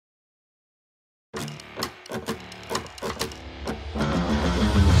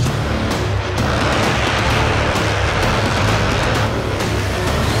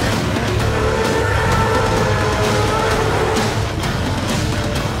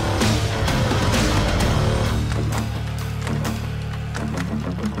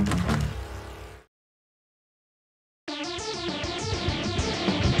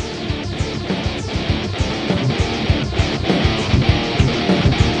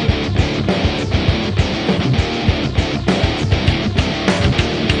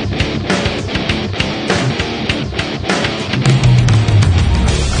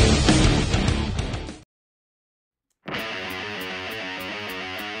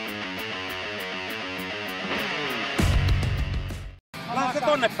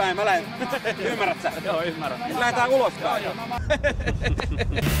tonne päin, mä lähden. Ymmärrät sä? Joo, ymmärrän. Lähdetään ulospäin.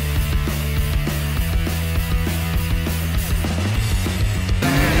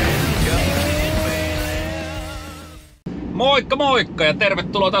 Moikka moikka ja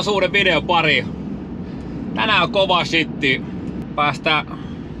tervetuloa taas uuden videon pariin. Tänään on kova shitti. Päästään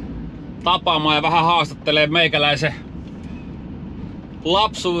tapaamaan ja vähän haastattelemaan meikäläisen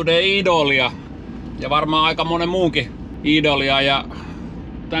lapsuuden idolia. Ja varmaan aika monen muunkin idolia. Ja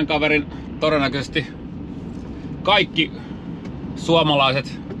tämän kaverin todennäköisesti kaikki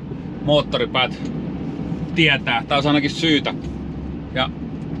suomalaiset moottoripäät tietää. Tai olisi ainakin syytä. Ja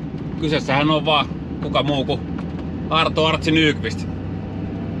kyseessähän on vaan kuka muu kuin Arto Nyqvist.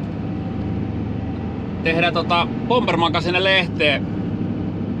 Tehdään Bombermagazine lehteen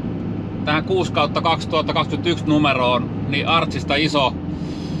tähän 6/2021 numeroon niin Artsista iso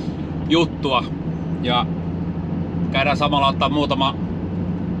juttua. Ja käydään samalla ottaa muutama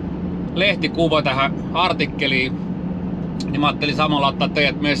lehtikuva tähän artikkeliin. Niin mä ajattelin samalla ottaa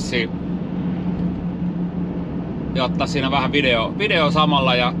teidät messiin. Ja ottaa siinä vähän video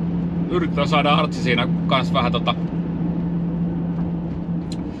samalla ja yrittää saada Artsi siinä kans vähän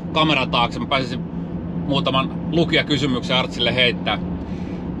kameran taakse. Mä pääsisin muutaman lukijakysymyksen Artsille heittää.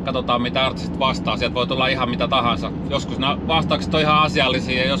 Katsotaan mitä Artsista vastaa. Sieltä voi tulla ihan mitä tahansa. Joskus nämä vastaukset on ihan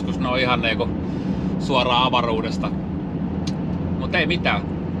asiallisia ja joskus ne on ihan niinku suoraan avaruudesta. Mutta ei mitään.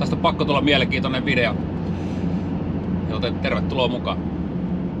 Tästä on pakko tulla mielenkiintoinen video. Joten tervetuloa mukaan.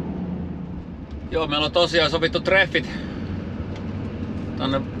 Joo, meillä on tosiaan sovittu treffit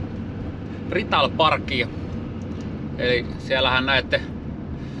tonne Rital Parkkiin. Eli siellähän näette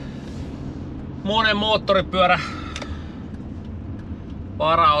monen moottoripyörä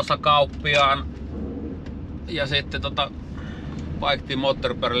varaosakauppiaan ja sitten Bike Team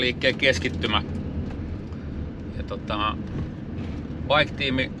moottoripyöräliikkeen keskittymä. Ja Bike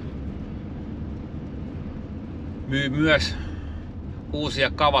Team myy myös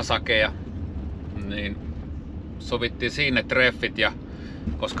uusia Kawasakeja, niin sovittiin sinne treffit ja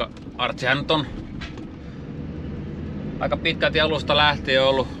koska Artsihan nyt on aika pitkälti alusta lähtien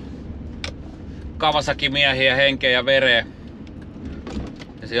ollut Kawasaki-miehiä henkeä ja vereä.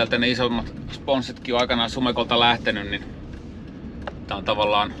 Ja sieltä ne isommat sponssitkin on aikanaan Sumekolta lähtenyt, niin tää on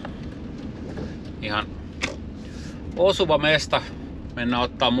tavallaan ihan osuva mesta. Mennään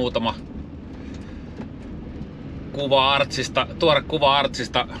ottaa muutama kuva Artsista, tuore kuva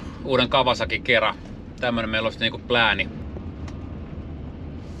Artsista uuden Kawasakin kerran. Tämmönen meillä olisi niinku plääni.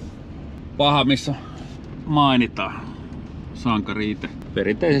 Paha missä mainitaan. Sankari itse.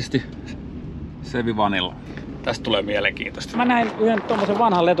 Perinteisesti Sevi Vanilla. Tästä tulee mielenkiintoista. Mä näin yhden tommosen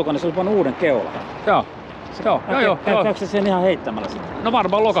vanhan letukan, niin se oli pannut uuden keulan. Joo. Joo. Käykö se sen ihan heittämällä sitten? No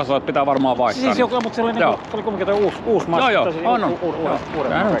varmaan lokasoit pitää varmaan vaihtaa. Siis joku, mutta se oli, niinku, oli kumminkin toi uusi masti. Joo, on.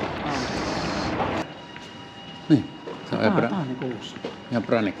 Uuden. Niin, se on Tää on niinku uusi. ihan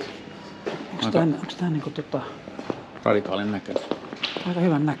pränikkä. Onks tää niinku Radikaalin näköinen. aika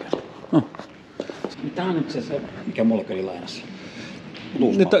hyvän näköinen? No. Tää on nyt se, mikä mullakin oli lainassa.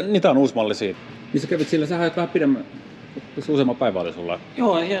 Niitä on uusi siitä. Niin sä kävit sillä, sä hajat vähän pidemmän. Useamman päivä oli sulla.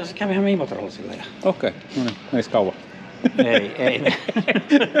 Joo, ja se kävi ihan Imatralla sillä. Okei, no niin, eis kauan. Ei.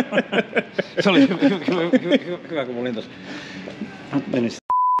 Se oli hyvä kun mä olin tossa. Menin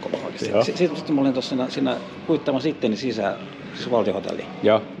sitten mä olin tossa siinä kuittaamassa itteni sisään, siis valtiohotelliin.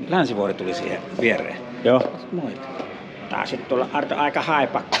 Joo. Länsivuori tuli siihen viereen. Joo. Moi. Taas nyt tulla Arto aika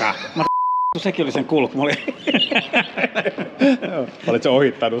haipakkaa. Sekin oli sen kulku. Mä olin... Olit sä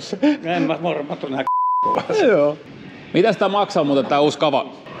ohittanut sen? Mä tulin ihan Joo. Mitäs tää maksaa muuten tää uusi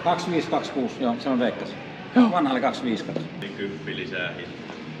Kava? 2526, joo, se on veikkas. Vanha oli 25. Niin 10 lisää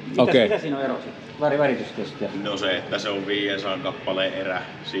hintaa. Okei. Mitä siinä on ero sitten? Väritystesti. No se, että se on 500 kappaleen erä.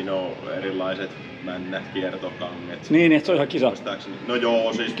 Siinä on erilaiset männät, kiertokanget. Niin, että se on ihan kisa. No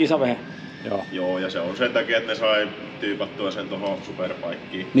joo, siis... Kisavehe. Joo, ja se on sen takia, että ne sai tyypattua sen tohon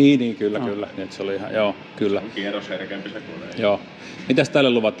superbikeen. Niin, kyllä. Niin, se oli ihan, joo, kyllä. Se on kierrosherkempi se kone. Joo. Mitäs tälle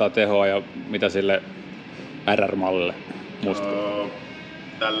luvataan tehoa ja mitä sille RR-mallille?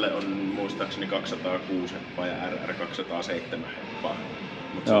 Tälle on muistaakseni 206 heppaa ja RR 207 heppaa.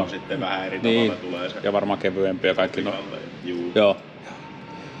 Mutta se on sitten vähän eri tavalla tulee se. Ja varmaan kevyempi ja kaikki. No. Joo.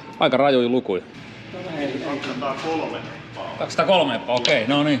 Aika rajuja lukuja. 203 heppaa. 203 heppaa, okei.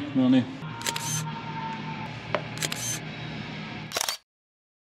 No niin.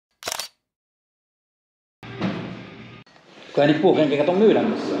 Kun ei niitä puukenkiä kato myydä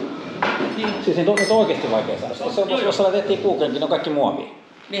missään. Siis niitä on oikeesti vaikea saada. Jos sä tehtiin puukenkiä, ne on kaikki muovia.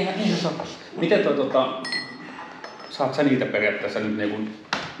 Niinhän se on. Miten saat sä niitä periaatteessa nyt niinku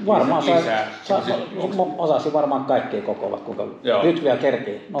Varmaan lisää. osasin varmaan kaikkea kokoilla, kuinka nyt vielä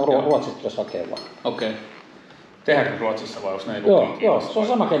kerkii. No Ruotsista jos hakee vaan. Okei. Tehdäänkö Ruotsissa vai onko ne Joo, se on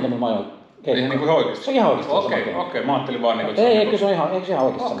sama kenttä, mitä mä oon. Ihan niin kuin oikeasti? Se on ihan oikeasti. Okei. Mä ajattelin vaan niin kuin... Ei, kyllä se on ihan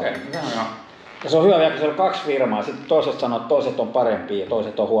oikeasti. Okei, ihan. Ja se on hyvä vielä, kun siellä on 2 firmaa, sitten toiset sanoo, että toiset on parempia ja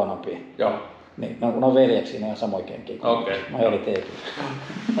toiset on huonompia. Joo. Niin, kun ne on veljeksi, ne on samoin kenkiä. Okei. Majoriteetti.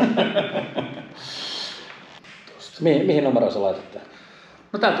 Mihin numeroon sä laitat tää?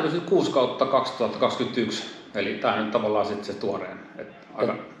 No tää tuli sitten 6/2021, eli tää on nyt tavallaan sitten se tuoreen.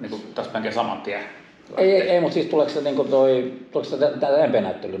 Aika niinku tässä pänkään saman tien. Ei, mutta siis tuleeko se niinku tuleeko se tää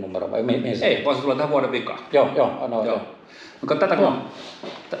MP-näyttelyn numero vai mihin se? Ei, vaan se tulee tähän vuoden vikaan. Joo. Mutta tätä kun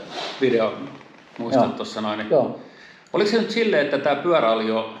video muistan tuossa noin, niin oliko se nyt silleen, että tämä pyörä oli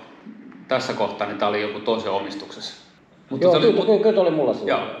jo tässä kohtaa, niin tämä oli joku toisen omistuksessa? Mutta kyllä oli mulla silloin.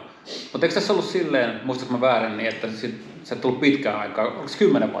 Joo. Mutta eikö tässä ollut silleen, muistatko mä väärin, niin että se tuli pitkään aikaa, oliko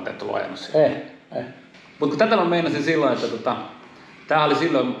 10 vuotta et tullut ajanut siellä? Ei. Mutta kun tätä mä meinasin silloin, että tämä oli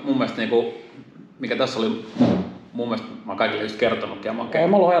silloin mun mielestä niinku, mikä tässä oli mun mielestä, mä oon kaikille just kertonutkin. Ei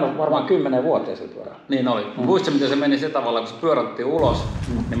mä ollut ajanut varmaan 10 vuoteen sillä pyörällä. Niin oli. Muistatko miten se meni se tavalla, kun se pyörättiin ulos,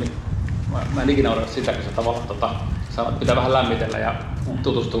 niin mä en ikinä odota sitä, kun se tavallaan sanoit, pitää vähän lämmitellä ja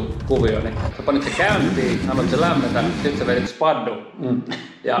tutustua kuvioon, niin sä panit se käyntiin, annoit se lämmetä, sitten sä vedit spaddu.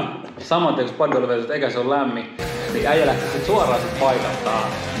 Ja saman tien kun spaddu oli vedetty, eikä se ole lämmin, niin äijä lähti sit suoraan sit paikaltaan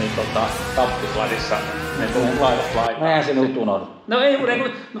niin tappisladissa, niin laidasta laitaan. Mä en sen nyt unohdu. No ei,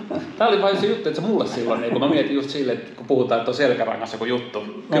 tää oli vain se juttu, että se mulle silloin, niin kun mä mietin just silleen, että kun puhutaan, että on selkärangassa joku juttu.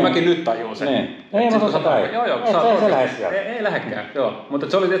 Kyllä mäkin nyt tajun sen. Niin. Ei, mä totta kai. Joo, ei lähekkään, joo. Mutta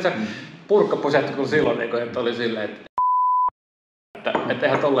se oli tietysti purkkapusettu kyllä silloin, niin että oli silleen, että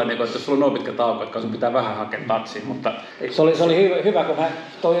eihän tolleen, että jos sulla on noin pitkä tauko, että sun pitää vähän hakea tatsiin, mutta... Se oli hyvä, kun mä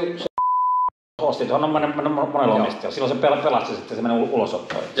ostin, se on monella omistajalla. Silloin se pelasti sitten, se meni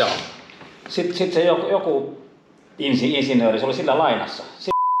ulosottoon. Joo. Sitten se joku insinööri, se oli sillä lainassa.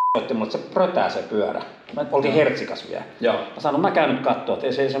 Sitten otti mulle, että se prötää se pyörä. Me oltiin hertsikas vielä. Joo. Mä sanoin, mä käyn nyt kattoo,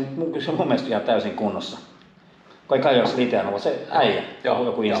 että se on mun mielestä ihan täysin kunnossa. Kun ei kai olisi liteän ollut, se äijä,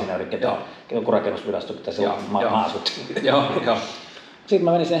 joku insinööri, joku rakennusvirasto, mitä se maasutti. Joo. Sitten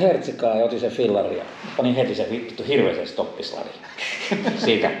mä menin sen hertsikaan ja otin sen fillarin ja panin heti sen vittu hirveisen stoppislariin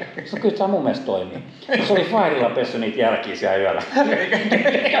siitä. No kyllä tää mun mielestä toimii. Se oli Fairilla pessy niitä jälkiä siellä yöllä.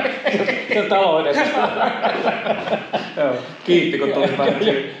 Sen talon edessä. Kiitti kun tuli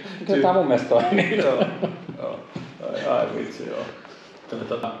päälle. Kyllä tää mun mielestä toimii. Joo. Ai vitsi, joo.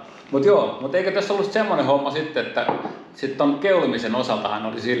 Mutta eikö tässä ollut semmoinen homma sitten, että sitten ton keulimisen osaltahan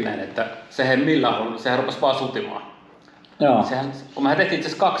oli silleen, että sehän millään ollut, sehän rupesi vaan sutimaan. Joo. Kun mehän tehtiin itse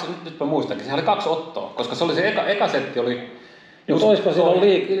asiassa 2, nyt mä muistankin, sehän oli 2 ottoa, koska se oli se eka setti oli... Mutta olisiko silloin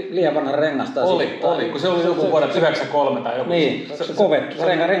liian vanha rengasta? Oli, kun se oli joku vuodet 93 tai joku. Niin, se kovettu,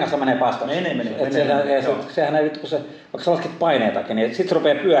 se rengassa menee paskaksi. Menee. Sehän ei, kun se, vaikka sä lasket paineetakin, niin sit se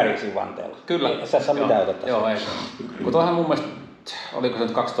rupeaa pyöriä siinä vanteella. Kyllä. Sä saa mitään otetta. Joo, ei. Kun toihan mun mielestä, oliko se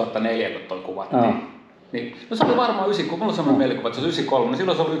nyt 2004, kun toi kuvattiin. Niin, no se oli varmaan 9, kun mulla on sellainen mielikuva, että se on 93, niin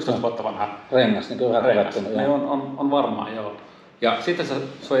silloin se oli 11 vuotta vanha. Rengas, niin kyllä vähän revettynyt. Niin on varmaan, joo. Ja sitten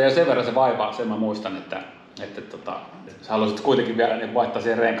se jäi sen verran se vaivaa, sen mä muistan, että sä haluaisit kuitenkin vielä niin vaihtaa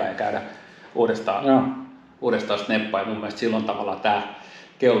siihen renkaan ja käydä uudestaan sneppaa. Ja mun mielestä silloin tavallaan tää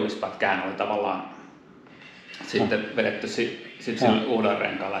keulimispätkähän oli tavallaan sitten vedetty sillä uudella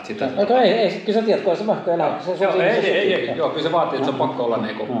renkaalla. Ei, kyllä sä tiedät, kun se mahko elää. Joo, kyllä se vaatii, että se on pakko olla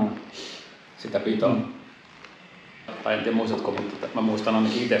niinku sitä pitoa. Tai en tiedä muistatko, mutta mä muistan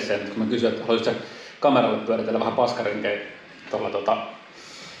ainakin itse sen, että kun mä kysyin, että haluaisit sä kameralle pyöritellä vähän paskarinkejä tuolla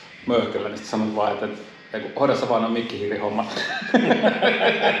möyhköllä, niin sitten sanoin vaan, että hoida sä vaan on mikkihiirihommat.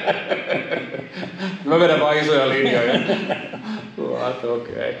 Mä vedän vaan isoja linjoja.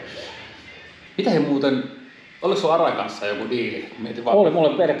 Okei. Mitä he muuten, oliko sulla Aran kanssa joku diili? Oli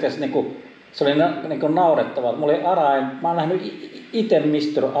mulle periaatteessa se oli niinku naurettavaa. Mulla oli Arain, mä oon nähnyt itse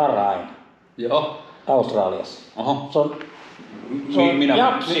Mr. Arain. Joo. Australiassa. Oho. Se on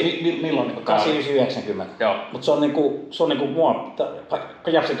milloin? 89-90. Joo. Mutta se on niinku mua,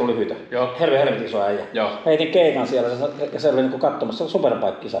 Japsi tuli hytä. Joo. Helvetin iso äijä. Joo. Heitin keikan siellä ja se oli niinku katsomassa, se on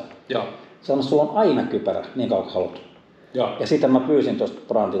superpaikkisa. Joo. Sanoin, sulla on aina kypärä, niin kauan kuin haluat. Joo. Ja sitten mä pyysin tuosta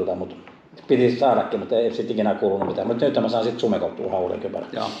Brantilta, mutta piti saadakin, mutta ei sit ikinä kuulunut mitään. Mutta nyt mä saan sit sumekottua hauden kypärä.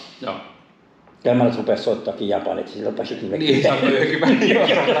 Joo. Ja mä nyt rupes soittaakin japanit, siltä pääsi kivekin. Niin, sä oot yhden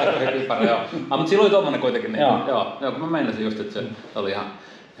kypärä, joo. Mutta silloin oli tommonen kuitenkin, niin, joo, kun mä meinasin just, että se oli ihan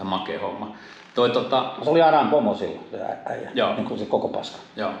makea homma. Se oli Aran pomo silloin, se äijä, joo. niin kuin se koko paska.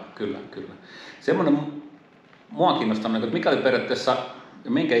 Joo, kyllä. Semmoinen mua kiinnostaa, että mikä oli periaatteessa,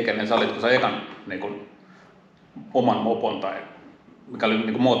 ja minkä ikäinen sä olit, kun sä ekan niin kuin, oman mopon tai mikä oli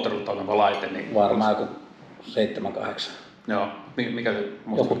niinku moottorilla toimiva laite. Niin varmaan joku 7-8. Joo. Mikä se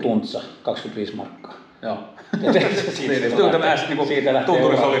joku tuntsa, 25 markkaa. Joo. Siitä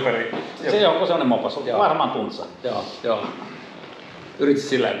Tunturisoliferi. Se on sellainen mopas, varmaan tuntsa. Joo. Yritit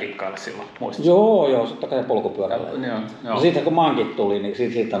sillä kikkailla silloin, muistatko? Joo, totta kai polkupyörällä. Joo. No sitten kun mankit tuli, niin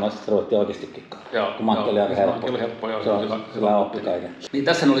siitä ruvettiin oikeasti kikkailla. Joo. Kun mankki oli aika helppo. Mankki oli helppo, joo. Sillä oppi kaiken. Niin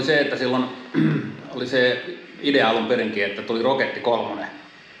tässä oli se, että silloin oli se idea alun perinkin, että tuli Roketti 3.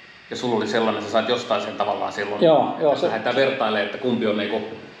 Ja sulla oli sellainen, että sä sait jostain sen tavallaan silloin. Joo. Lähdetään vertailemaan, että kumpi on niinku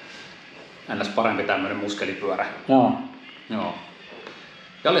ns. Parempi tämmöinen muskelipyörä. Joo.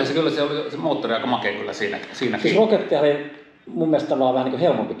 Ja olihan se kyllä, se moottori aika makea kyllä siinäkin. Siis Roketti oli mun mielestä tavallaan vähän niin kuin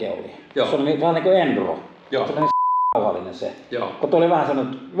helpompi keuli. Se oli vähän niin kuin enduro. Joo. Se oli niin rauhallinen se. Joo. Kun tuli vähän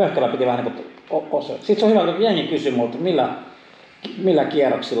sellainen, että möhkällä piti vähän niin kuin osa. Sitten se on hyvä, kun jengi kysyy multa, millä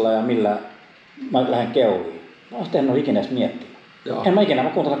kierroksilla ja millä mä lähden keuliin. No en ole ikinä edes miettinyt. Joo. En mä ikinä, mä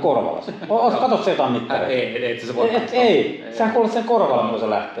kuuntelen korvalla sen. Katot se jotain mittarilla. Ei se voi katsoa. Ei, sähän kuulet sen korvalla, kun se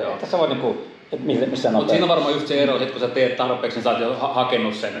lähtee. Tässä voi niinku, missä on. Mutta siinä on varmaan just se ero, että kun sä teet tarpeeksi, niin sä oot jo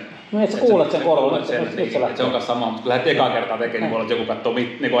hakenut sen. No et sä kuulet sen korvalla, nyt se lähtee. Se on kanssa sama, mutta kun lähdet ekaa kertaa tekemään, niin voi olla, että joku katsoo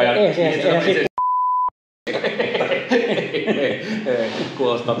niinku ajan. Ei,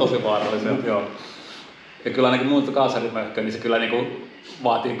 kuulostaa tosi vaaralliselta, joo. Ja kyllä ainakin muuta kaasarimöhköä, niin se kyllä niinku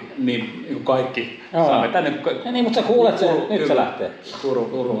vaatii niin kaikki. Niin, mutta sä kuulet sen, nyt se lähtee.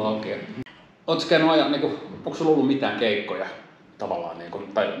 Turun hankkia. Ootko käynyt ajan, niinku, onko sulla ollut mitään keikkoja tavallaan? Niinku,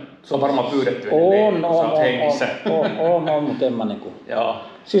 tai se on varmaan pyydetty edelleen, kun sä oot hengissä. On, mutta en mä niinku. Joo.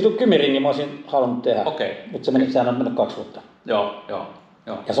 Siis Kymiringi mä olisin halunnut tehdä, mutta sehän on mennyt 2 vuotta. Joo.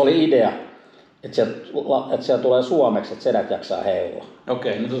 Ja se oli idea, että siellä tulee suomeksi, että sedät jaksaa heilua.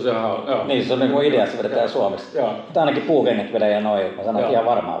 Okei, nyt on se joo. Niin, se on niinku idea, että se vedetään suomeksi. Joo. Mutta ainakin puukengät vedän ja noin, mä sanon, että ihan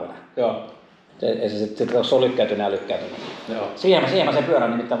varmaan vedän. Joo. Ei se sitten, jos se on lykkäytynyt ja lykkäytynyt. Joo. Siihen mä sen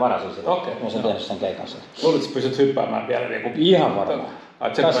pyörän nimittäin varasin sitä. Okei. Mä olisin tehnyt sen keikan. Luulit, että pystyt hyppäämään vielä niinku... Ihan varmaan.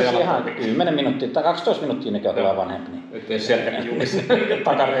 Tässä ihan 10 minuuttia tai 12 minuuttia, mikä on hyvä vanhempi. Niin. Ettei sieltäkin julissa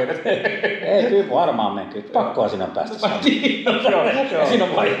takareidet. Ei, kyllä varmaan mene. Kyllä pakkoa siinä on päästä. Joo. Siinä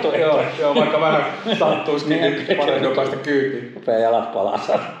on vaihtoehto. Joo, vaikka vähän sattuisikin, niin parempi on päästä kyytiin. Rupee jalat palaa.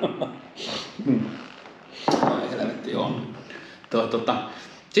 Helvetti, joo.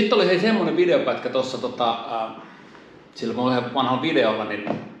 Sitten oli semmoinen videopätkä tuossa sillä vanhalla videolla, niin,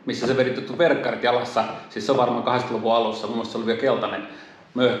 missä se vedit verkkarit jalassa, siis se on varmaan 80-luvun alussa, mun mielestä se oli vielä keltainen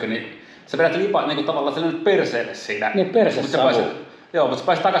möhkö, niin sä vedät niin tavallaan sellainen perseelle siinä. Niin perseessä on. Joo, mutta sä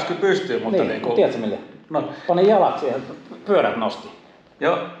pääsit takas kyllä pystyyn, mutta niin tiedätkö mille? No. Pani jalat siihen, pyörät nosti.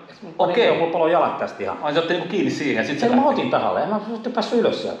 Joo. Okei. Mulla palo jalat tästä ihan. Ai sä otti niinku kiinni siihen, sit mä otin tahalle, en mä päässyt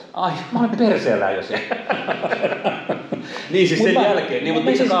ylös sieltä. Ai. Mä olin perseellä jo siellä. Niin siis sen jälkeen, niin, mutta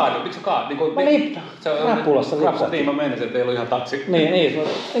miksi sä kaadut? Mä rapulassa lipsahti. Niin mä menisin, että ei ollut ihan tatsi. Niin,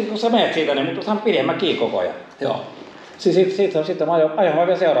 kun sä menet siitä, niin mutta saan pidemmän kiinni koko ajan. Joo. Siis sitten mä ajoin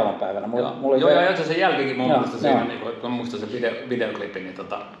vielä seuraavana päivänä. Joo, ja sen jälkeenkin mun mielestä siinä, niin, kun mä muistan sen videoklipi,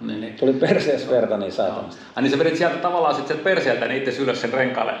 niin... Tuli perseessä verta niin saatanasta. Niin sä vedit sieltä tavallaan sit sieltä perseeltä niin itse ylös sen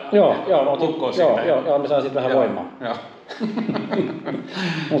renkaalle. Joo, niin saa sit vähän voimaa. Joo.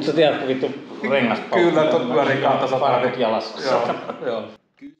 Mut sä tiedät, kun vittu rengas paukku. Kyllä, tuon pyörii kahta sataa. Jalassa. Joo.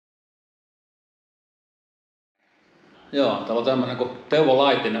 Joo, täällä on tämmönen, kun Teuvo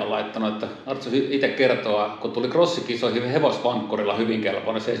Laitinen on laittanut, että Artsi itse kertoo, kun tuli crossikisoihin hevosvankkurilla Hyvinkäällä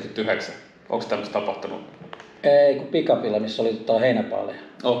vuonna 79. Onko tämmöistä tapahtunut? Ei, kun pikapilla, missä oli heinäpaaleja.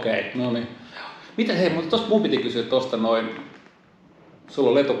 Okei, no niin. Miten hei, mutta tosta mun piti kysyä tosta noin. Sulla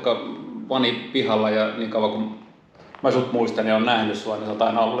on letukka vani pihalla ja niin kauan kun mä sut muistan ja on nähnyt sua, niin sä oot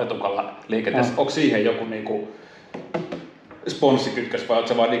aina ollut letukalla liikenteessä. Onko siihen joku niinku sponssikytkös vai oot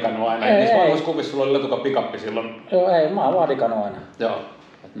sä vaan digannut aina? Ei, niissä vanhoissa kuvissa sulla oli letukan pikappi silloin. Joo, ei, mä oon vaan digannut aina. Joo,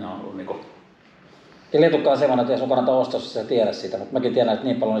 että ne on ollut niinku... Ja letukka on semmoinen, että ei sun kannata ostaa, jos sä tiedä sitä, mutta mäkin tiedän, että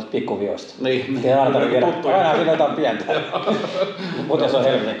niin paljon niistä pikkuvioista. Niin. Aina siinä jotain pientä. Mutta se on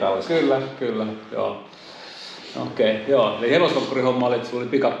helvetin kallis. Kyllä, joo. Okei, joo. Eli hevosvankkurihomma oli, että sulla oli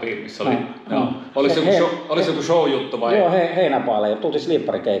pikappi, missä oli... Oliko se joku show-juttu vai? Joo, heinäpaaleja. Tultiin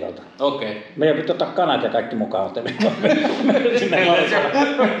slipparikeikalta. Okei. Meidän piti ottaa kanat ja kaikki mukaan, mutta sinne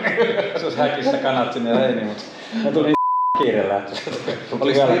se olisi häkissä kanat sinne heiniin, mutta me tuli kiireellä.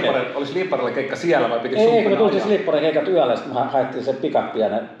 Oli slipparilla keikka siellä vai piti Ei, kun me tultiin slipparikeikat yöllä, sitten me haettiin se pikappi ja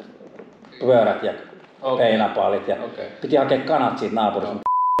ne pyörät ja heinäpaalit ja piti hakea kanat siitä naapurista.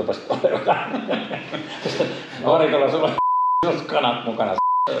 Varikolla sulla on kanat mukana.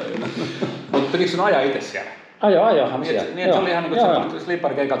 Mutta pitikö sun ajaa itse siellä? Ajohan siellä. Niin, että se oli ihan niinku se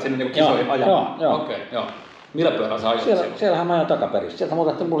slipparikeikat sinne niinku kisoihin ajamaan? Joo. Okei, joo. Millä pyörällä sä ajoit siellä? Siellähän mä ajan takaperin. Sieltä mä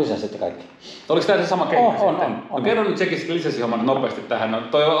otan mun lisenssit ja kaikki. Oliko tää se sama keikka On. No kerro nyt sekin lisenssihomman nopeasti tähän. No,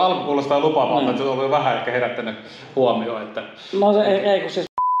 toi alku kuulostaa lupaavalta, että se on ollut vähän ehkä herättänyt huomioon. Että... No se ei kun siis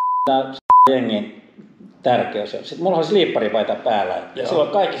tää jengin tärkeys. Sitten mulla oli sliipparipaita päällä. Ja silloin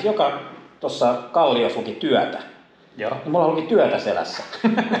kaikissa, joka tuossa kalliossa luki työtä. Joo. Ja mulla luki työtä selässä.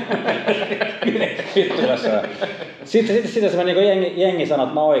 Sitten se niin jengi sanoi,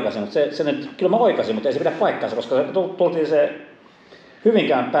 että mä oikasin, mutta se nyt, kyllä mä oikasin, mutta ei se pidä paikkaansa, koska tultiin se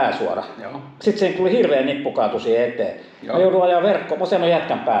Hyvinkään pääsuora. Joo. Sitten siihen tuli hirveä nippukaatu siihen eteen. Joo. Mä joudun ajaa verkkoon, mä sen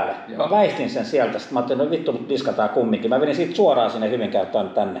jätkän päälle. Joo. Mä väistin sen sieltä, sitten mä ajattelin, no vittu nyt diskataan kumminkin. Mä vedin siitä suoraan sinne Hyvinkään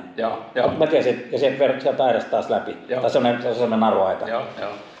tänne. Joo. Mä tiesin, ja sieltä aidasta taas läpi. Joo. Tai semmonen naruaita. Joo.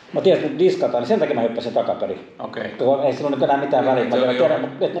 Mä tiesin, että diskataan, niin sen takia mä hyppäsin takaperin. Okei. Ei silloin nyt enää mitään väliä, mä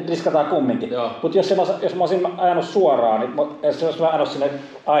tiedän, että nyt diskataan kumminkin. Mutta jos mä olisin ajanut suoraan, niin jos mä ajanut sinne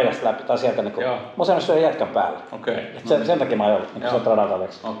aidasta läpi tai sieltä, niin mä olisin ajanut sen jätkän päälle. Sen takia mä ajoin niin sieltä radalta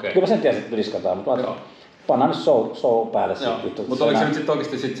veksi. Kyllä mä sen tiesin, että diskataan, mutta pannaan nyt show päälle sitten. Mutta oliko se nyt sitten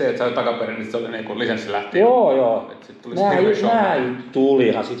oikeasti se, että sä olet takaperin, niin se oli niin kuin lisenssi lähti? Joo. Nää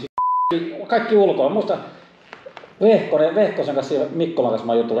tulihan sit. Kaikki ulkoa. Muista Vehkosen kanssa ja Mikkolan kanssa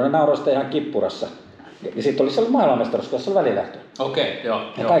mä juttelin, ne nauroi sitä ihan kippurassa. Ja sitten oli siellä maailmanmestaruus, kun se oli välilähtö. Okei, joo.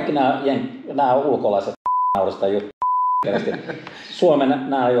 Ja kaikki nämä ulkolaiset nauroi sitä juttua. Suomen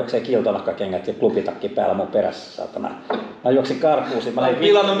nämä juoksee kiltonahkakengät ja klubitakki päällä mun perässä, saatana. Mä juoksin karkuun, sit mä lähdin...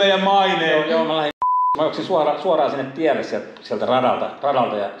 Pilannut meidän maineen! Joo, mä juoksin suoraan sinne tielle sieltä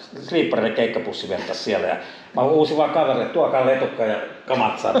radalta ja sliipparille keikkapussi vertas siellä. Ja mä uusin vaan kaverille, että tuokaa letukka ja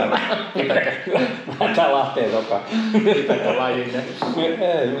kamatsaa tämä. Mä lähdetään Lahteen sokaan. Mitäkö lajinne?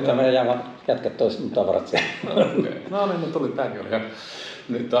 Ei, mitä meidän jätkät toiset mun tavarat siellä. No niin, tuli tääkin oli.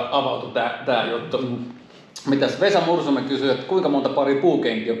 Nyt avautui tää juttu. Mitäs Vesa Mursunen kysyy, että kuinka monta pari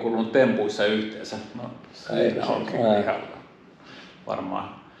puukenkiä on kulunut tempuissa yhteensä? No, ei onkin ihan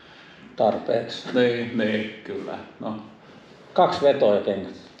varmaan. Tarpeeksi. Niin, kyllä. No. 2 vetoa ja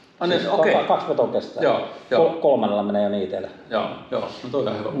kengät. Siis okei. 2 vetoa kestää. Joo. 3 menee jo niitelle. Joo. No toi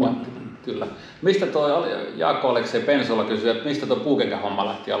on hyvä pointti. Kyllä. Mistä toi Jaakko Aleksei Pensola kysyy, että mistä tuo puukenkähomma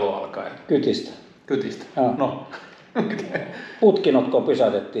lähti alun alkaen? Kytistä. Joo. No. Putkinotkoon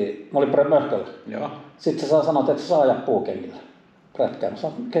pysäytettiin. Mä olin möhköllä. Joo. Sitten sä sanoit, että saa ajaa puukengillä. Prätkään.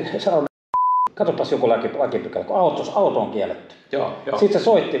 Sanoin, katsopas joku lakipykälä, kun auto on kielletty. Joo. Sitten se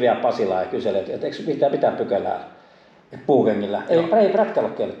soitti vielä Pasilaan ja kyseli, että eikö pitää pykälää puukengillä. Ei prätkällä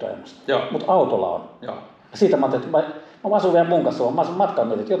ole kielletty ajamasta, mutta autolla on. Joo. Siitä mä ajattelin, että mä asun vielä mun kanssa, mä matkaan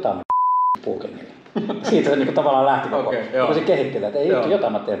mietin, että jotain puukengillä. Siitä se niin tavallaan lähti koko. Kun se kehittelee, että ei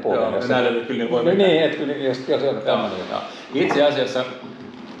jotain mä teen puukengilla. Joo, näillä kyllä voi mennä. Niin, että jos tämmöinen. Itse asiassa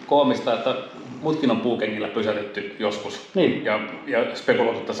koomista, että mutkin on puukengillä pysäytetty joskus ja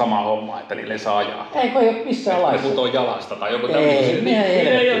spekuloitu samaa hommaa, että niille ei saa ajaa. Ei ole missään laissa. Ne putoo jalasta tai joku tämmöinen.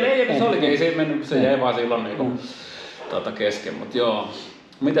 Ei, se olikin, ei se mennyt, se jäi vaan silloin niinku kesken, mutta joo.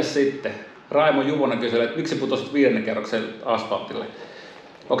 Mitäs sitten? Raimo Juvonen kysyi, että miksi putosit 5. kerroksen asfaltille?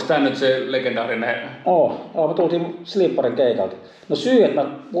 Onko tää nyt se legendaarinen? Me tultiin Slipparin keikalta. No syy, että mä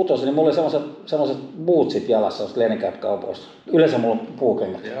putosin, niin mulla oli semmoiset bootsit jalassa, semmoiset Leningrad-kaupoista. Yleensä mulla on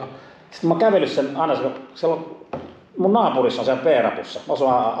puukengät. Sitten mä kävellyt sen aina, siellä on, mun naapurissa on siellä P-rapussa, mä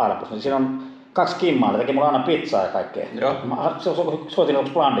asun A-rapussa, niin siinä on 2 kimmaa, ne teki mulle aina pizzaa ja kaikkea. Mä soitin joku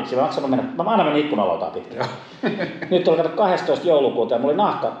blandiksi, mä aina menin ikkunalautaa pitkin. Nyt oli 12. joulukuuta ja mulla oli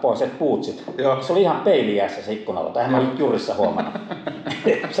nahkapoiset bootsit. Se oli ihan peiliässä se ikkunalauta, eihän mä olin jurissa huomannut.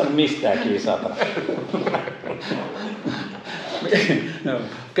 Ei sano mistään kiinni, saatana.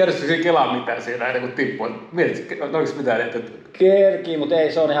 Kerroksitko siinä Kelaa mitään siinä ennen kuin tippui? Mietitkö, oliko mitään? Kerkii, mutta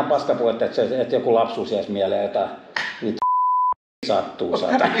ei, se on ihan paskapuhetta, että joku lapsuus jäisi mieleen jotain sattuu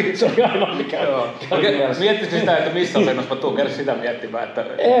saatana. Se on aivan mikä. Miettisikö sitä, että missä asennossa mä tuun? Kerro sitä miettimään. Että...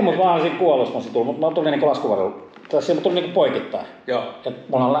 Ei, mutta mä olisin kuollut, mä tulin niin laskuvarrella. Tässä mä tulin niin poikittain.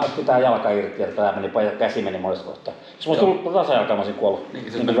 Mulla lähti tää jalka irti ja käsi meni monesta kohtaa. Jos mä olisin tullut tasajalkaan, mä olisin kuollut.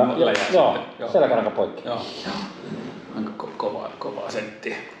 Niin, se meni selkäranka poikki. Aika kovaa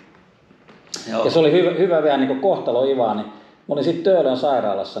settiä. Ja se oli hyvä vielä niin kohtalo Ivaa, niin mä olin sitten Töölön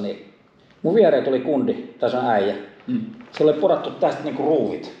sairaalassa, niin mun viereen tuli kundi, tai se on äijä. Se oli porattu tästä niinku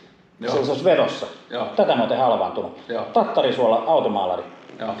ruuvit. Se olisi vedossa. Tätä mä oon halvaantunut. Tattarisuola automaalari.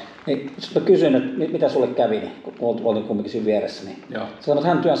 Niin sitten mä kysyin, että mitä sulle kävi, niin, kun olin kumminkin siinä vieressä. Niin se sanoi, että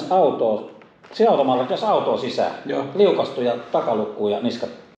hän työnsi autoa, se automaalari työnsi autoa sisään. Liukastui ja takalukkuun ja niskat.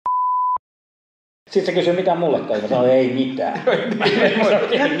 Sitten se kysyi, mitä mulle kävi. Mä sanoin, ei mitään.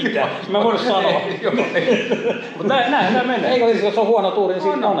 Ei mitään. Mä voin sanoa. Mutta näin tämä menee. Eikö siis, jos on huono tuuri, niin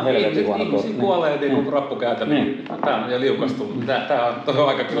siinä on helvetin huono tuuri. Ihmisiä kuolee niin kuin rappukäytä. Tää on jo liukastunut. Tää on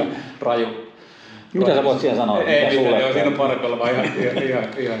aika kyllä Mitä sä voit siihen sanoa? Ei mitään, siinä on parempi olla vaan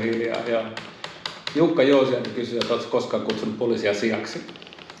ihan hiljaa. Ja Jukka Jousiainen kysyy, että oletko koskaan kutsunut poliisia sijaksi?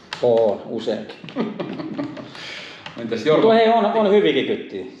 On, useinkin. Entäs Jorma? Hei, on hyvinkin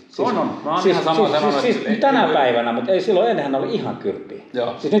kyttiä. On. Mä oon ihan samaa sanonut. Siis tänä päivänä, mutta ei silloin ennenhän oli ihan kyrppiä.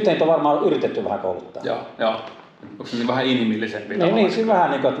 Siis nyt ei ole varmaan yritetty vähän kouluttaa. Joo. Onko se niin vähän inhimillisempi? Niin siis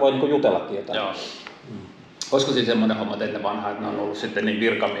vähän niin kuin, että voi niin jutellakin jotain. Joo. Olisiko siis semmoinen homma teille vanha, että ne on ollut sitten niin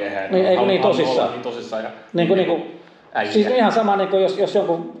virkamiehiä, että niin tosissaan. Niin tosissaan ja siis ihan sama, niin kuin jos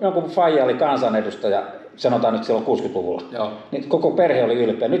jonkun faija oli kansanedustaja, sanotaan nyt silloin 60-luvulla, niin koko perhe oli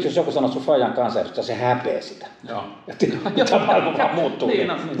ylpeä. Nyt jos joku sanoo, että sun faijan kansanedustaja, se häpeä sitä. Joo. Ja maailma vaan muuttuu.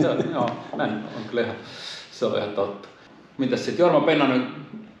 Niin, se on, näin on kyllä ihan, se on ihan totta. Mitäs sitten Jorma Pennanen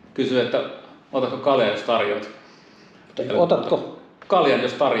kysyy, että otatko kaljan, jos tarjoat? Otatko? Kaljan,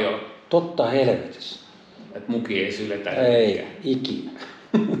 jos tarjoat. Totta helvetissä. Että muki ei syletä. Ei, ikinä.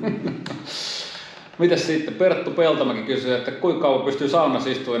 Mitäs sitten Perttu Peltomäki kysyy, että kuinka kauan pystyy saunassa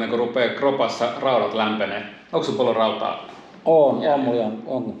istumaan ennen kuin rupeaa kropassa raudat lämpenee? Onko sun paljon rautaa? On.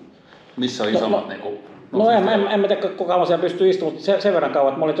 Missä on isommat niinku? No en tiedä kuinka kauan siellä pystyy istumaan, mutta sen verran kauan,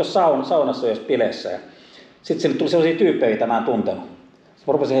 että mä olin tuossa saunassa jos bileissä. Ja sitten sinne tuli sellaisia tyyppejä, mitä mä en tuntenut.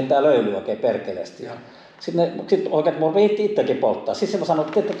 Mä rupesin heittää löylyä oikein perkeleesti. Sitten oikein, että mä rupesin itsekin polttaa. Sitten mä sanoin,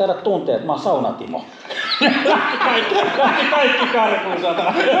 että ette taida tuntea, että mä oon Saunatimo. Kaikki karkuun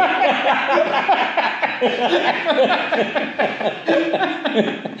satana.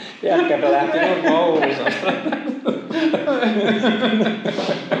 Jätkäpä lähti Urmo Oulusasta.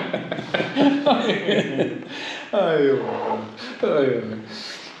 Ai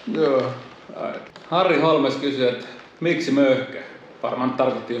joo. Harri Holmes kysyy, että miksi möyhkä? Varmaan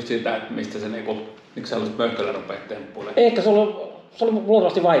tarkoitti just sitä, että mistä se niinku, miksi sä haluaisit möhköllä rupea temppuille? Ehkä se oli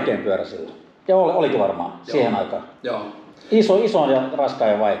luultavasti vaikein pyörä silloin. Ja olikin varmaan siihen aikaan. Joo. Iso ja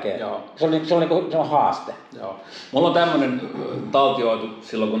raskaan ja vaikea. Joo. Se on haaste. Joo. Mulla on tämmönen taltioitu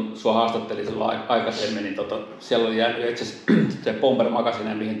silloin, kun sua haastattelin silloin aikaisemmin, niin siellä oli jäänyt itse asiassa se Bomber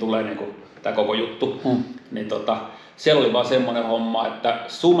Magazine, mihin tulee niinku tää koko juttu. Niin siellä oli vaan semmoinen homma, että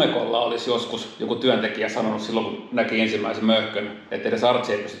Sumekolla olisi joskus joku työntekijä sanonut silloin, kun näki ensimmäisen möhkön, että edes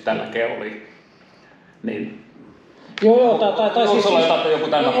Artsi ei pysty tällä keuliin. Niin Joo, tai siis joku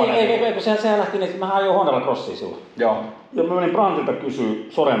tämän tapainen. Ei, kun sehän lähti niin, että mä ajoin Hondalla Crossia silloin. Joo. Ja mä menin Brandilta kysyä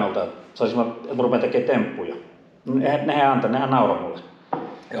Sorenolta, että mä rupean tekemään temppuja. Nehän nauroi mulle.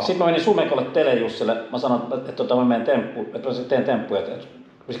 Joo. Sitten mä menin Sumekolle Telejussille, mä sanoin, että mä menen että mä teen temppuja, että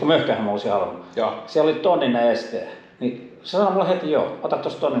koska möhkähän mä olisin halunnut. Joo. Siellä oli tonninen este. Niin se sanoi mulle heti, ota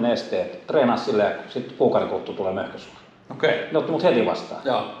tuossa tonninen este, treenaa silleen, ja sitten kuukauden kuluttua tulee möhkö sulle. Okei. Ne otti mut heti vastaan.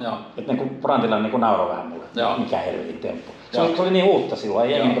 Joo. Että niinku Brandilla niinku nauroi vähän mulle, mikä helvetin temppu. Se oli niin uutta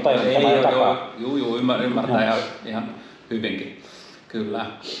silloin, ei niinku tajunnut tämän takaa. Joo, ymmärtää ihan hyvinkin. Kyllä.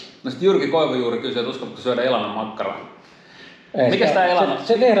 No sit Jyrki Koivujuuri kysyy, että uskotko syödä Elanan makkaraa? Mikäs tää Elana?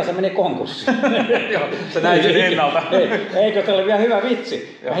 Se tehdas meni konkurssiin. Joo, se näin sen ennalta. Eikö tämä oli vielä hyvä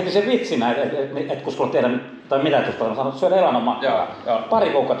vitsi? Mä heitin sen vitsin, että kun sulla tehdä, tai mitä tuosta, mä sanoin, että syödä Elanan makkaraa. Pari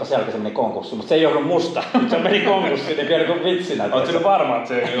kuukautta sen jälkeen se meni konkurssiin, mutta se ei johdu musta. Se meni konkurssiin, niin vielä kuin vitsinä. Oot sinä varma, että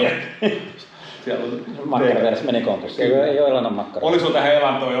se ei ole? Makkara vieressä meni konkurssiin. Ei ole Elanan makkara. Oliko sulla tähän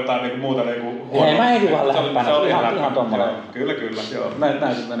elantoon jotain niinku muuta niinku huonoa? Ei, mä heitin vaan läppänä. Ihan tommoinen. Kyllä. Joo,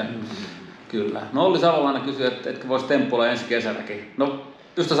 näin se menee. Kyllä. No Olli Savolainen kysyy, että etkö voisi temppuilla ensi kesänäkin. No,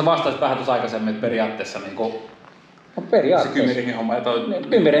 just sä vastasit vähän tuossa aikaisemmin, että periaatteessa niinku se Kymiringin homma ja toi...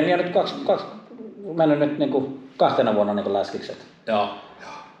 Kymiringin on nyt mennyt nyt niinku 2 vuonna niinku läskikset. Joo.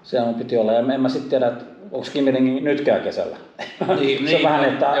 Siellä piti olla, ja en mä sitten tiedä, että onko Kymiringin nytkään kesällä. Se on vähän,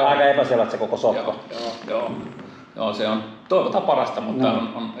 että aika epäselvä se koko soppa. Joo, se on toivotaan parasta, mutta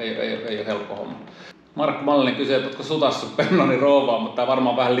ei ole helppo homma. Markku Mallinen kysyy, että oletko sutassut Pennonin rouvaa, mutta tämä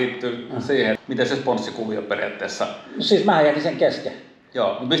varmaan vähän liittyy siihen, että miten se sponssikuvio periaatteessa. No siis mä jätin sen kesken. Joo,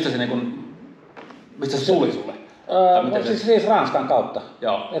 mutta mistä se tuli sulle? Siis Ranskan kautta.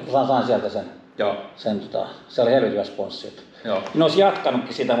 Joo. Että mä sain sieltä sen. Joo. Se oli helvetin hyvä sponssi. Joo. No olisi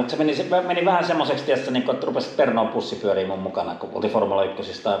jatkanutkin sitä, mutta se meni vähän semmoiseksi, että rupesi Pernoon pussi pyöriä mun mukana, kun oltiin Formula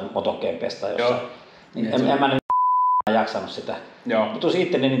 1 tai MotoGP:stä jossain. Niin en mä nyt jaksanut sitä. Joo. Mutta tosi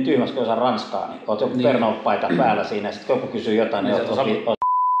itse niin tyhmäksi, kun osaan ranskaa, niin oot joku Pernoon paita päällä siinä, ja sitten joku kysyy jotain, niin oot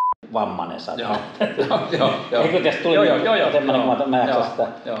vammanen saa. Joo. Eikö tästä tuli semmoinen, kun mä jaksan sitä.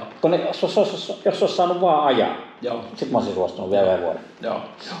 Jos olisi saanut vaan ajaa, sit mä olisin suostunut vielä vuoden. Joo.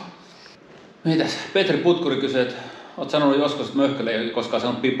 Mitäs? Petri Putkuri kysyy, että oot sanonut joskus, että möhkölle ei koskaan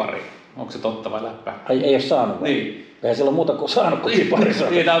sanonut piparia. Onko se totta vai läppä? Ei ole saanut. Niin. Eihän sillä ole muuta kuin saanut kuin kiparissa.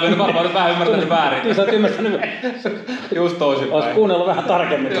 Niin, tää on mennyt varmaan nyt vähän ymmärtänyt väärin. Niin sä oot ymmärtänyt. Just toisinpäin. Olis kuunnellut vähän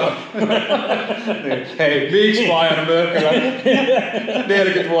tarkemmin. Niin. Hei, miksi mä oon ajanut möhkälä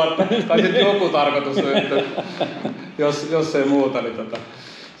 40 vuotta? Tai sitten joku tarkoitus, että jos ei muuta, niin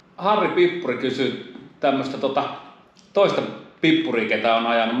Harri Pippuri kysyy tämmöstä toista pippuria, ketä on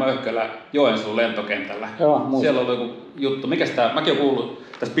ajanut möhkälä Joensuun lentokentällä. Joo, siellä oli joku juttu. Mikäs tää? Mäkin oon kuullut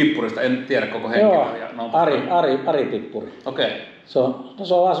tästä pippurista, en tiedä koko henkilöä. Joo, Ari Pippuri. Okei. Se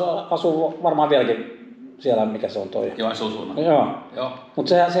asuu varmaan vieläkin siellä, mikä se on toi. Joensuun suunnalla. Joo. Mut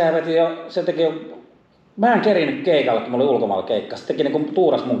sehän veti jo, se teki jo, mä en kerinyt keikalle, kun mä olin ulkomailla keikkaa. Se teki niinku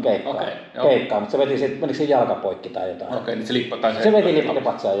tuuras mun keikkaa, mutta se veti siitä, menikö se jalka poikki tai jotain. Okei, niin se lippa tai se veti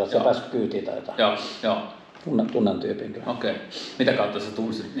lippatsaan, jos se ei päässyt kyytiin tai jotain. Joo. Tunnen tyypin kyllä. Okei. Mitä kautta sä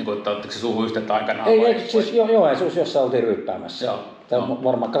tunsit, niin että ottiko se suuhun yhtä aikanaan? Ei, siis Joensuus, jossa oltiin ryyppäämässä. Joo.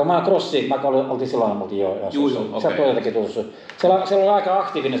 Varmaan, kato mä crossi, mä oltiin silloin, me oltiin Joensuussa. Sieltä on jotakin tullut. Siellä oli aika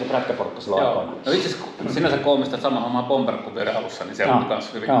aktiivinen se prätkäporukka silloin aikoina. No itse asiassa sinänsä koomista, että sama homma Bomber-kuvioiden alussa, niin siellä on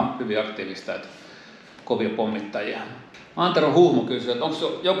myös hyvin aktiivista, että kovia pommittajia. Antero Huhmo kysyy, että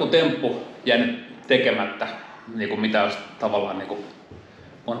onko joku temppu jäänyt tekemättä, niin kuin mitä olisi tavallaan niin kuin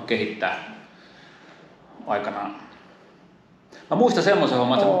voinut kehittää aikanaan. Mä muistan semmoisen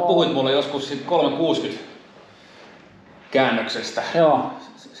homman, että puhuit mulle joskus 360 käännöksestä. Joo.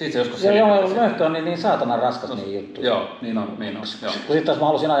 Siitä se joskus Joo, möhkö on niin saatanan raskas niin juttu. Joo, niin on. Kun sitten taas mä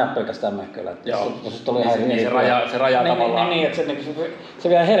halusin ajaa pelkästään möhköllä. Joo. Niin se rajaa tavallaan. Niin, että se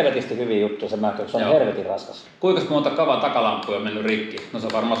vie helvetisti hyviä juttuja se möhkö, se on helvetin raskas. Kuinka monta kavaa takalampuja on mennyt rikki? No se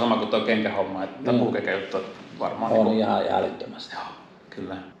on varmaan sama kuin tuo kenkähomma, että puukekejuttu varmaan. On ihan älyttömästi. Joo,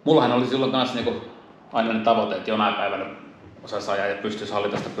 kyllä. Mullahan oli silloin kanssa niinku aina ne tavoite, että jonain päivänä osaisi ajaa ja pystyisi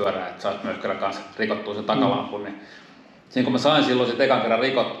hallita sitä pyörää, että saisi möhkälä kanssa rikottua sen takalampun. Niin siinä kun mä sain silloin sit ekan kerran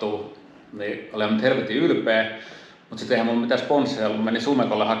rikottua, niin olin nyt helvetin ylpeä, mutta sitten eihän mulla mitään sponsseja ollut, meni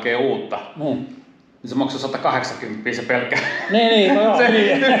Sumekolle hakee uutta. Niin se maksoi 180 se pelkkä. Niin, no joo.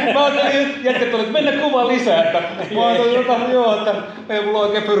 Mä ajattelin, jätket oli, että mennä kuvaan lisää, että mä ajattelin, että ei mulla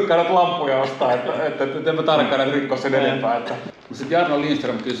oikein pyrkkää näitä lampuja ostaa, että en mä tarkkaan rikkoa sen enempää. Sitten Jarno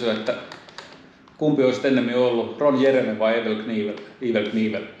Lindström kysyi, että kumpi olisi ennemmin ollut, Ron Jeremy vai Evel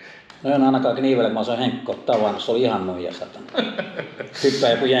Knievel? No en ainakaan Kniivelle, mä oon Henkko tavannut, se oli ihan nuija satana.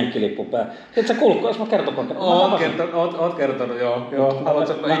 Hyppää joku jenkkilippu päälle. Et sä kuullut, jos mä kerton kuinka? Oot kertonut, joo.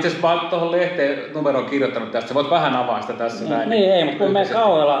 Itse asiassa mä oon tuohon lehteen numeroon kirjoittanut tästä, sä voit vähän avaa sitä tässä näin. Niin, ei, mutta kun me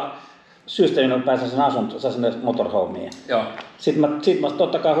kauhealla systeemillä pääsin sen asuntoon, sinne motorhomeen. Joo. Sitten mä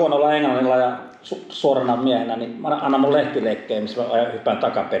totta kai huonolla englannilla ja suorana miehenä, niin mä annan mun lehtileikkejä, missä mä hyppään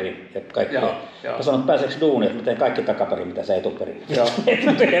takaperin ja kaikkea. Ja sanon, että pääseekö duuni, että mä teen kaikki takaperin, mitä se etuperin. Joo.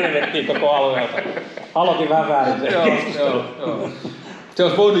 Että helvettiin koko alueelta. Aloitin vähän väärin se keskustelu. Se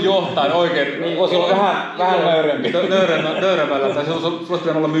olisi voinut johtaa oikein. Niin, voisi olla vähän nöyrempi. Nöyremmällä, tai se olisi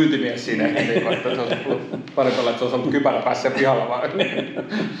pitänyt olla myyntimies siinä. Se olisi parempalla, että se olisi ollut kypärä päässä pihalla vaan.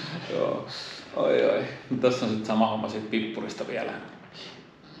 Joo. Oi. Tässä on sitten sama homma siitä pippurista vielä.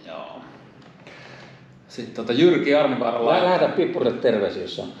 Joo. Sitten Jyrki Arnivaaralla. Lähetä pippurille terveisiä,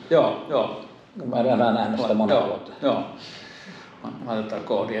 jos on. Joo. Mä en enää nähnyt sitä monta vuotta. Joo. Laitetaan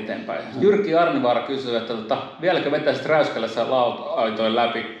koodi eteenpäin. Jyrki Arnivaara kysyy, että vieläkö vetäisit räyskällessä laut-aitojen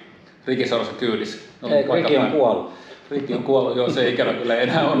läpi Riki Sorsa kyydissä? Eikö Riki on kuollut? Riki on kuollut, joo, se ikävä kyllä ei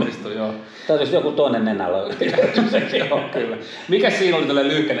enää onnistu, joo. Täytyisi joku toinen nenällä. Joo, kyllä. Mikä siinä oli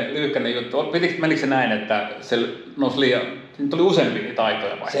tällainen lyhkäinen juttu? Menikö se näin, että se nousi liian, siinä tuli useampia niitä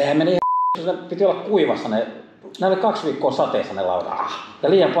aitoja vai? Sehän meni ihan, piti olla kuivassa ne oli 2 viikkoa sateessa ne lautat. Ja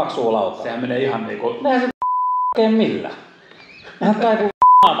liian paksua lautaa. Sehän menee ihan niinku. Näin se oikein millään. Nehän taipuu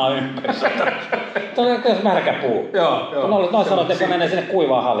naama ympärissä. Tuo oli oikein märkä puu. Joo. Noin sanot, että menee sinne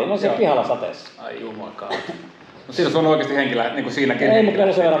kuivaan halliin. No siellä pihalla sateessa. Ai jumakaan. No siinä on oikeesti henkilö, niin kuin siinäkin. Ei, mutta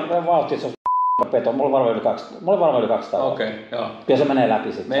meillä on sen verran vauhtia, että se on peto. Mulla on varmaan yli 200. Okei, joo. Ja se menee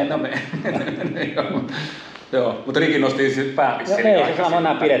läpi sitten. Joo, mutta Riki nosti siis pääpissiin. Ei, se saa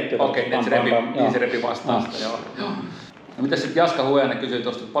enää pidettyä. Okei, niin se repi vastaan sitä, joo. No mitäs sitten Jaska Hujanen kysyi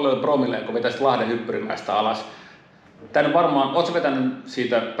tuosta, että paljon promilleja, kun vetäisit Lahden Hyppyrimäestä alas. Tänne varmaan, ootko vetänyt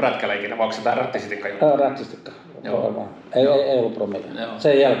siitä prätkällä ikinä, vai onko se tää rättisitikka juttu? Rättisitikka. Ei ollut promille.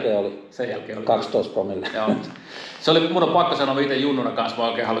 Sen jälkeen oli 12 promille. Se oli, mun on pakko sanoa itse junnuna kanssa, mä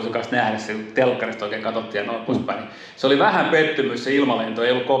oikein halusin kanssa nähdä sen telkkarista oikein katsottiin ja noin poispäin. Se oli vähän pettymys, se ilmalento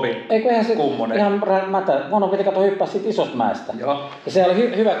ei ollut kovin kummonen. Ihan mätä. Mun piti katsoa hyppää siitä isosta mäestä. Joo. Ja se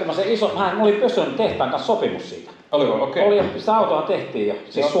oli hyvä, kun mä olin pystynyt tehtaan kanssa sopimus siitä. Oliko? Okei. Oli, sitä autoa tehtiin jo,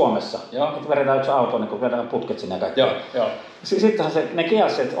 siis Suomessa. Että vedetään yksi auto, niin vedetään putket sinne ja kaikki. Joo. Sitten ne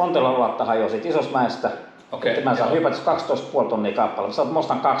kielsi, että Ontelon latta hajosi siitä isosta mäestä. Okei. Että mä saan hypätä 12,5 tonnia kappale. Mä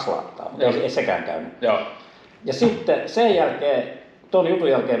ostan 2 lattaa, mutta ei sekään käynyt. Joo. Ja sitten sen jälkeen, tuon jutun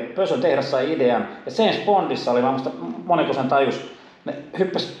jälkeen Pösön tehdas sai idean. Ja James Bondissa oli, mä muista moniko sen tajus, ne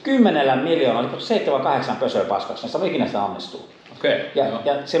hyppäsi 10 miljoonaa, oli 7-8 pösöä paskaksi, niin se ikinä sitä onnistuu. Okei.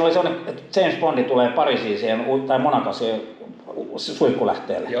 Ja siinä oli sellainen, että James Bondi tulee Pariisiin siihen, tai Monacoon siihen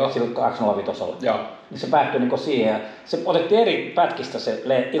suihkulähteelle, sillä 205. Joo. Niin se päättyi niin siihen. Se otettiin eri pätkistä se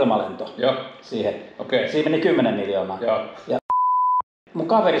ilmalento siihen. Okei. Siinä meni 10 miljoonaa. Joo. Ja mun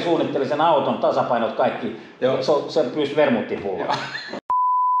kaveri suunnitteli sen auton, tasapainot kaikki. Se pyysi vermuttipulloa.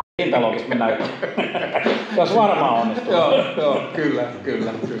 Hintalogista mennään. Jos varmaan onnistuu. Joo,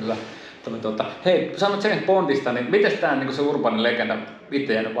 kyllä. Hei, sanoit James Bondista, niin miten tää niin se urbaani legenda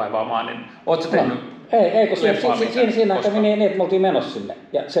itse jäänyt vaivaamaan, niin oot sä tehnyt? Ei, kun siinä kävi niin, että me oltiin menossa sinne.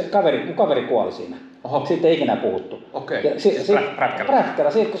 Ja mun kaveri kuoli siinä. Oho. Siitä ei ikinä puhuttu. Okei.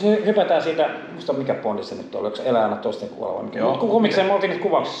 Prätkällä. Siitä kun se hypätään siitä, musta mikä Bondissa nyt oli, onko se Elää toisten kuoleva? Mutta kumikseen me oltiin niissä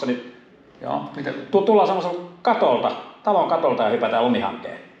kuvauksissa, niin tullaan semmoisella talon katolta ja hypätään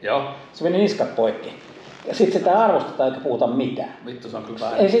lumihankkeen. Joo. Se meni niskat poikki. Ja sit sitä arvostetaan eikä puhuta mitään. Vittu, se on kyllä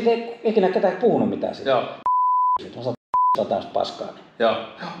väärin. Ei siitä ikinä ketään puhunut mitään siitä. Joo. Sitten on tämmöistä paskaa. Joo.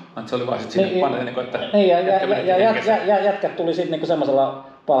 Se oli vaan sit sinne paneen, että... Niin, ja jätkät tuli sitten niinku semmoisella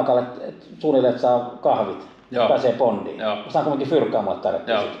palkalle, että suunnilleen saa kahvit. Joo. Pääsee Bondiin. Mä saan kuitenkin fyrkkaa mulle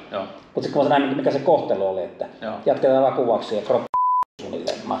tarjottiin. Joo. Mut sit kun mä näin, mikä se kohtelu oli, että jatketaan vaan kuvauksia ja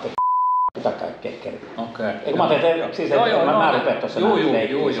suunnilleen. Mä ajattelin, mitä kaikkea kerit. Okei. Eikö mä ajattelin, siis mä rupeen tuossa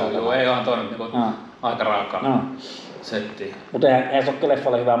näin. Joo, ei onhan toi nyt niinku aika raakaa settiä. Mutta eihän se ole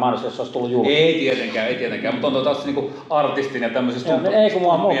leffalle hyvää mainos, jos se olisi tullut julki. Ei tietenkään, mutta on taas niinku artistin ja tämmöisessä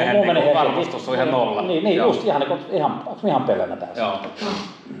tuntamiehen niinku arvostus on ihan nolla. Niin just ihan pelänä tässä. Joo.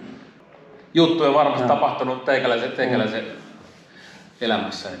 Juttuja on varmasti tapahtunut teikäläisen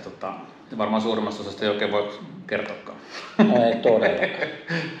elämässä, niin varmaan suurimmassa osasta ei oikein voi kertoakaan. Ei todellakaan.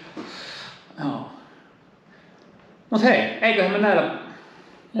 Joo. Mut hei, eiköhän me näillä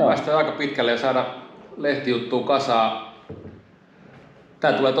päästä aika pitkälle ja saada lehtijuttua kasaa.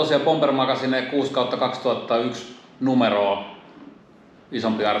 Tää tulee tosiaan Bomber Magazine 6/2001 numeroa,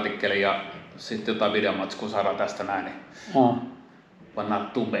 isompi artikkeli ja sitten jotain videomatskua saadaan tästä näin, niin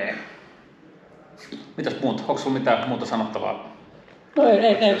pannaan tubeen. Mitäs muuta? Onko sulla mitään muuta sanottavaa? No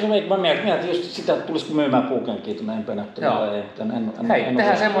ei, mä mietin just sitä, tulisiko myymään puukenkiä tuonne empänäyttelyä. Hei,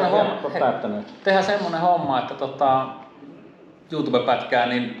 tehdään semmonen homma, että YouTube-pätkää,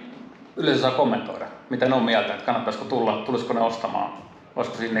 niin yleensä saa kommentoida, mitä ne on mieltä, että kannattaisiko tulla, tulisiko ne ostamaan.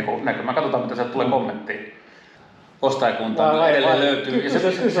 Olisiko siinä näkymä? Katsotaan, mitä sieltä tulee kommenttia. Ostajakuntaa edelleen löytyy.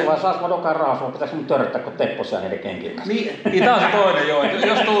 Kysy vaan, saanko mä dokaan rahassa, vai pitäisikö mun törröttää, kun Tepposia niiden kenkien kanssa? Niin tää on se toinen joo, että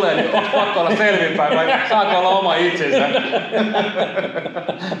jos tulee, niin onko pakko olla selvinpäin vai saako olla oma itsensä?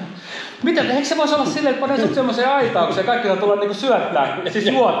 Mitä, eikö se voisi olla silleen, että panee sut semmoiseen aitaukseen ja kaikki saa tulla niinku syöttää ja siis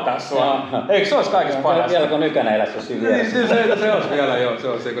juottaa sua? Eikö se olisi kaikista paras? Vielä kun Nykänen eläisi siinä vieressä. Se olisi vielä joo, se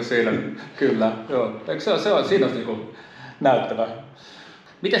olisi niinku siinä, kyllä. Joo. Eikö se olisi, siinä olisi niinku näyttävä.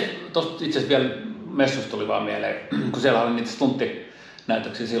 Miten tosta itse asiassa vielä messusta tuli vaan mieleen, kun siellä oli niitä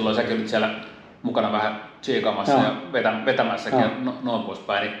stunttinäytöksiä silloin, säkin olit siellä mukana vähän tsiikaamassa ja vetämässäkin ja noin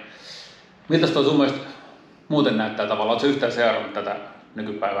poispäin. Niin miltä toi sun mielestä muuten näyttää tavallaan? Oletko yhtään seurannut tätä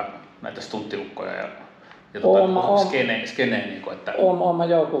nykypäivän näitä stunttiukkoja ja skeneen? Niin että... Oon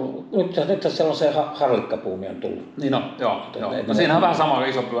joku. Nyt siellä on se harlikkapuumi on tullut. Niin on, joo. No siinä on vähän sama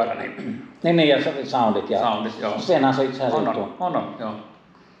iso pyörä. Niin ja soundit. Joo. Sehän se itse asiassa on, joo.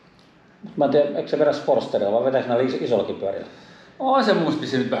 Mä en tiedä, eikö se vedä sportsterilla vai vetääkö näillä isollakin pyörillä? On se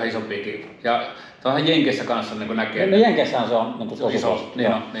muistisi nyt vähän isompiakin. Ja tuohan Jenkeissä kanssa niin näkee. No Jenkeissähän se on niin tosi iso.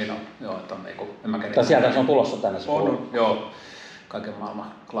 Niin on. Joo, että on niinku, en mä käy. Tai sieltä se on tulossa tänne. On, joo. Kaiken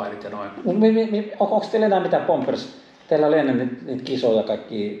maailman Clydeit ja noin. Onko teillä enää mitään Pompers? Teillä oli ennen niitä kisoja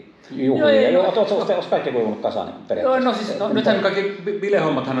kaikki juhlia. Oletko kaikki kuivunut kasaan niin periaatteessa? No siis, nythän kaikki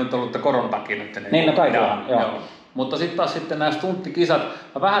bilehommathan on nyt ollut koronan takia nyt. Niin, no kaikkihan, joo. Mutta sitten taas nämä stunttikisat,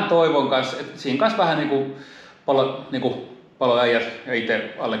 mä vähän toivon kanssa, että siinä kanssa vähän palo äijät ja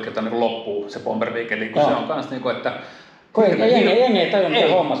itse allekirjoitan loppuu se Bomber Weekend, kun se on kanssa että... Jengi ei tajua, mitä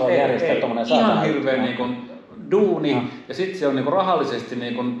homma se on järjestää tommonen saatana. Ihan hirveän duuni ja sitten se on rahallisesti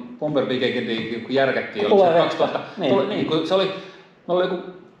Bomber Weekend kun järkättiin, oli se 2000. Kun se oli joku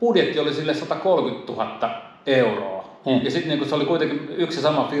budjetti oli sille 130 000 €. Ja sitten se oli kuitenkin yksi ja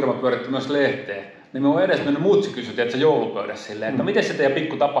sama firma pyöritti myös lehteen. Niin me on edes mennyt mutsi kysyä, että joulupöydässä silleen, että miten se teidän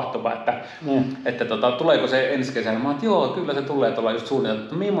pikku tapahtuma, että tuleeko se ensi kesänä? Mä oon, joo, kyllä se tulee tuolla just suunniteltu,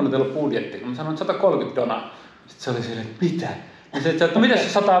 että millainen teillä on budjetti? Mä sanoin, että 130 $. Sitten se oli silleen, että mitä? Ja se, että miten se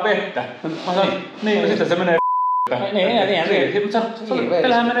sataa vettä? Mä sanoin, niin, sitten se menee Niin. Mutta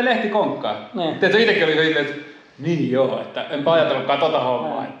teillähän menee lehti konkkaan. Tiedätkö, itsekin oli silleen, että niin joo, että enpä ajatellutkaan tota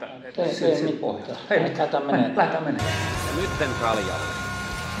hommaa. Ei mitään. Hei, lähdetään menee. Ja nytten kaljalle.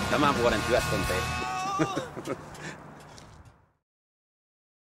 Tämän vuoden työt on tehty.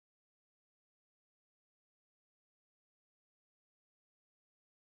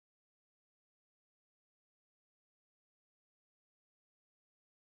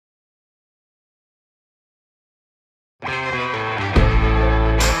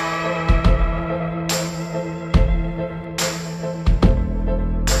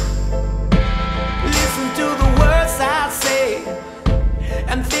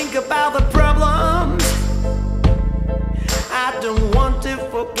 About the problems I don't want to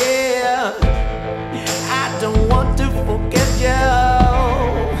forget. I don't want to forget you.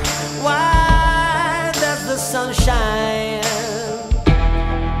 Why does the sun shine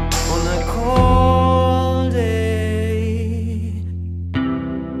on a cold day?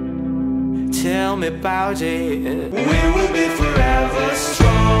 Tell me about it. We will be forever strong.